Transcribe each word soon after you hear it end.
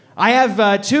I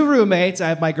have two roommates. I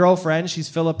have my girlfriend, she's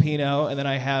Filipino, and then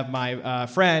I have my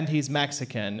friend, he's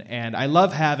Mexican. And I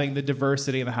love having the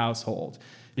diversity in the household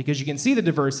because you can see the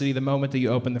diversity the moment that you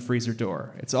open the freezer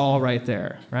door. It's all right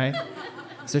there, right?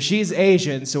 So she's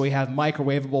Asian, so we have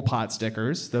microwavable pot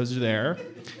stickers. Those are there.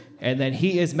 And then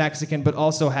he is Mexican, but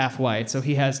also half white, so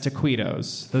he has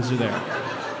taquitos. Those are there.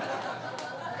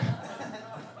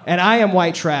 And I am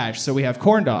white trash, so we have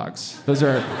corn dogs. Those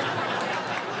are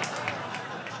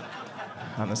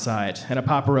on the side. And a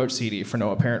Papa Roach CD for no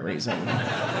apparent reason.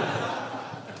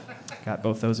 Got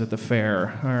both those at the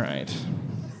fair. All right.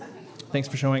 Thanks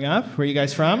for showing up. Where are you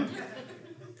guys from?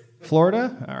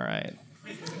 Florida? All right.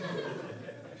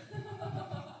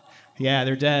 Yeah,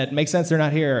 they're dead. Makes sense they're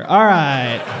not here. All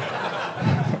right.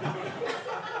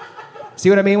 See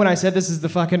what I mean when I said this is the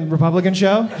fucking Republican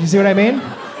show? You see what I mean?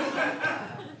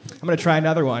 I'm going to try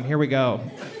another one. Here we go.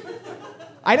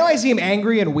 I know I seem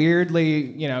angry and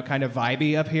weirdly, kind of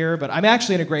vibey up here, but I'm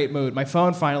actually in a great mood. My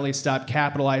phone finally stopped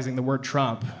capitalizing the word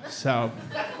Trump, so...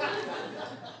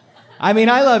 I mean,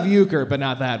 I love euchre, but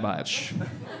not that much.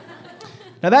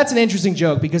 Now, that's an interesting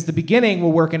joke, because the beginning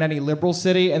will work in any liberal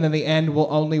city, and then the end will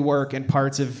only work in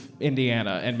parts of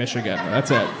Indiana and Michigan.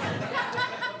 That's it.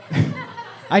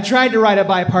 I tried to write a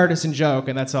bipartisan joke,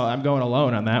 and that's all. I'm going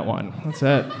alone on that one. That's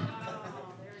it.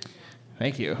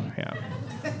 Thank you. Yeah.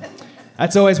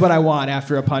 That's always what I want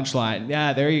after a punchline.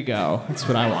 Yeah, there you go. That's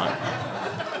what I want.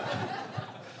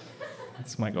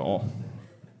 That's my goal.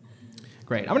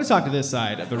 Great. I'm going to talk to this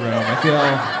side of the room.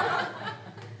 How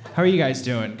are you guys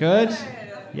doing? Good?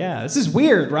 Yeah, this is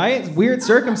weird, right? It's weird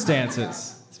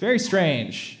circumstances. It's very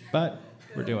strange, but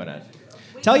we're doing it.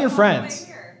 Tell your friends.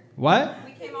 What?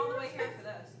 We came all the way here for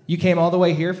this. You came all the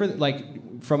way here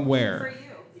from where? For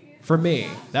you. For me.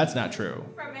 That's not true.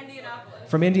 From Indianapolis.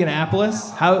 From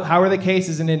Indianapolis? How are the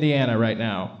cases in Indiana right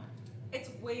now? It's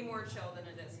way more chill than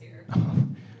it is here.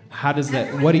 How does that?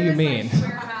 Everyone What do here you is mean? Like,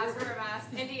 wear a mask.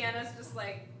 Indiana's just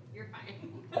like, you're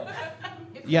fine.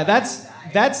 Yeah,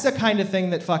 that's the kind of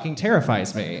thing that fucking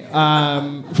terrifies me.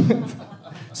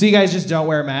 So you guys just don't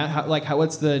wear masks?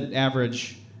 What's the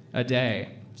average a day?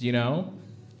 Do you know?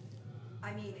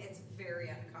 I mean, it's very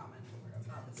uncommon to wear a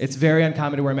mask. It's very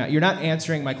uncommon to wear a mask. You're not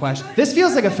answering my question. This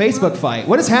feels like a Facebook fight.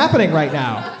 What is happening right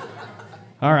now?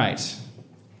 All right.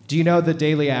 Do you know the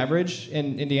daily average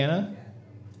in Indiana?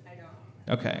 I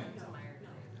don't. Okay.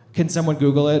 Can someone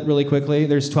Google it really quickly?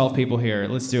 There's 12 people here.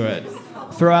 Let's do it.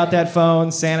 Throw out that phone,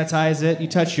 sanitize it. You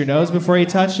touched your nose before you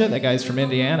touched it? That guy's from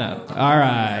Indiana. All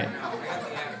right.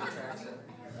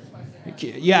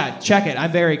 Yeah, check it.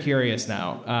 I'm very curious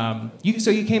now.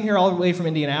 So you came here all the way from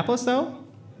Indianapolis, though?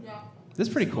 Yeah. This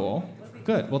is pretty cool.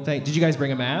 Good. Well, did you guys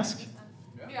bring a mask?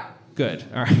 Yeah. Good.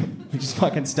 All right. We just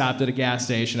fucking stopped at a gas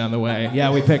station on the way.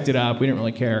 Yeah, we picked it up. We didn't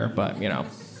really care, but, We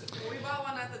bought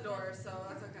one at the door, so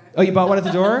that's okay. Oh, you bought one at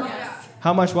the door? Yes.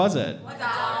 How much was it?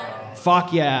 $1.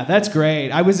 Fuck yeah, that's great.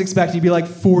 I was expecting to be like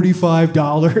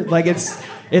 $45. Like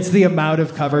it's the amount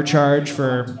of cover charge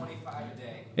for... 25 a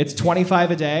day. It's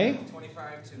 25 a day?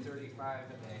 25 to 35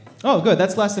 a day. Oh, good.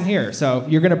 That's less than here. So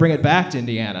you're going to bring it back to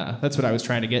Indiana. That's what I was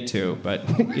trying to get to. But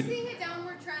We're seeing a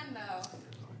downward trend, though.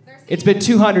 it's been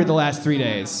 200 the last 3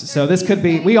 days. So this could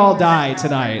be... We all die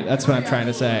tonight. That's what I'm trying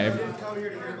to say.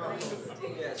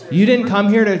 You didn't come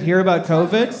here to hear about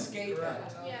COVID?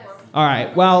 All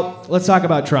right, well, let's talk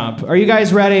about Trump. Are you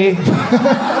guys ready?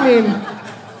 I mean,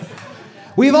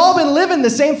 we've all been living the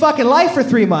same fucking life for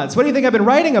 3 months. What do you think I've been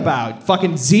writing about?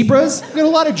 Fucking zebras? I've got a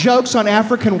lot of jokes on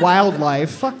African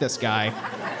wildlife. Fuck this guy.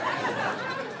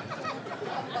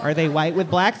 Are they white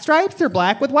with black stripes or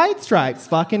black with white stripes?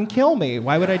 Fucking kill me.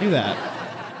 Why would I do that?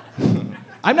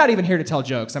 I'm not even here to tell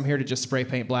jokes. I'm here to just spray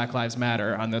paint Black Lives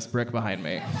Matter on this brick behind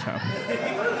me.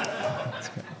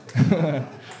 So.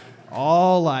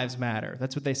 All lives matter.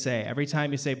 That's what they say. Every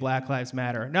time you say Black Lives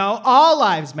Matter. No, all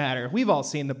lives matter. We've all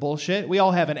seen the bullshit. We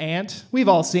all have an aunt. We've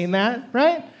all seen that,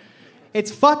 right?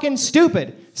 It's fucking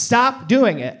stupid. Stop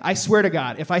doing it. I swear to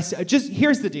God.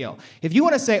 Here's the deal. If you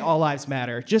want to say all lives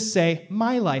matter, just say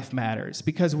my life matters,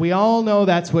 because we all know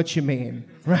that's what you mean,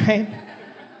 right?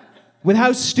 With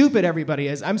how stupid everybody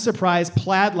is, I'm surprised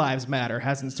Plaid Lives Matter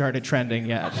hasn't started trending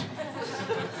yet.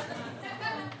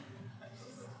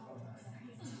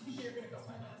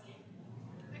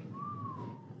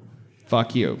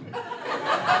 Fuck you.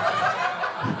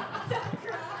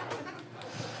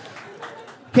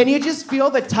 Can you just feel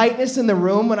the tightness in the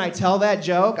room when I tell that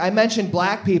joke? I mentioned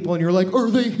black people and you're like, are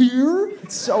they here?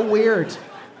 It's so weird.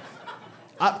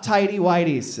 Uptighty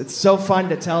whiteys. It's so fun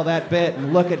to tell that bit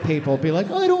and look at people, be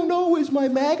like, I don't know, is my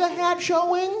MAGA hat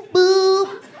showing?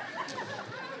 Boop.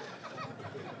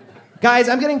 Guys,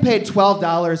 I'm getting paid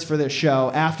 $12 for this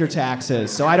show after taxes,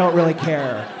 so I don't really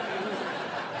care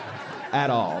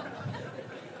at all.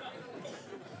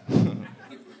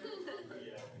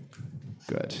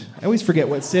 Good. I always forget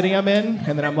what city I'm in,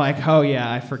 and then I'm like, oh yeah,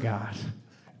 I forgot.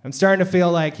 I'm starting to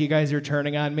feel like you guys are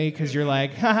turning on me because you're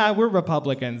like, haha, we're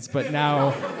Republicans, but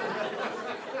now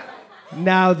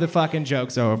the fucking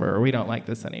joke's over. We don't like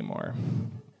this anymore.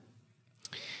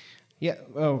 Yeah,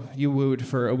 oh, you wooed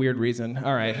for a weird reason.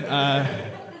 All right.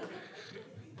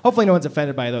 Hopefully no one's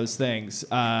offended by those things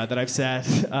that I've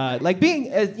said. Like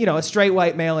being, a straight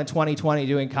white male in 2020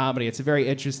 doing comedy, it's a very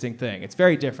interesting thing. It's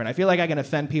very different. I feel like I can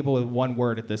offend people with one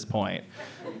word at this point.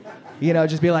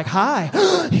 Just be like, hi,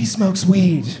 he smokes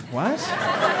weed. What?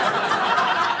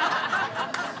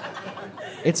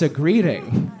 It's a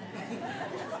greeting.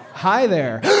 Hi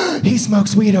there, he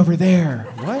smokes weed over there.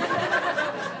 What?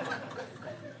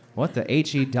 What the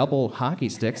HE double hockey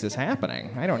sticks is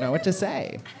happening? I don't know what to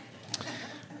say.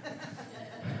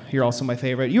 You're also my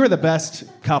favorite. You are the best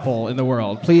couple in the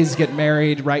world. Please get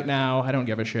married right now. I don't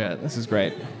give a shit. This is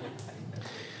great.